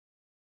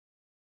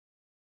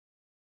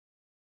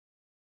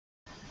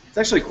It's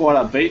actually quite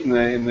upbeat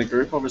in the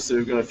group. Obviously,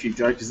 we've got a few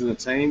jokers in the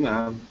team.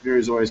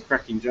 Viru's always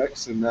cracking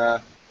jokes,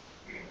 and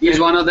He's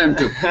one of them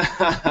too.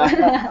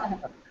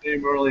 me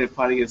and Morley have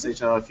played against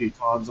each other a few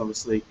times,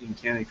 obviously in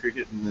county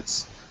cricket, and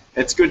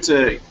it's good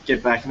to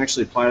get back and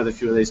actually play with a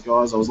few of these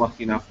guys. I was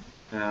lucky enough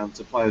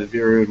to play with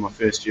Viru in my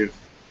first year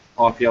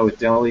of IPL with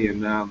Delhi,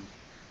 and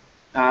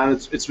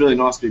it's really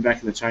nice to be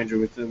back in the change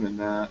room with them,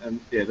 and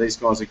yeah, these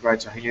guys are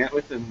great to hang out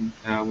with, and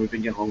we've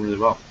been getting along really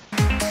well.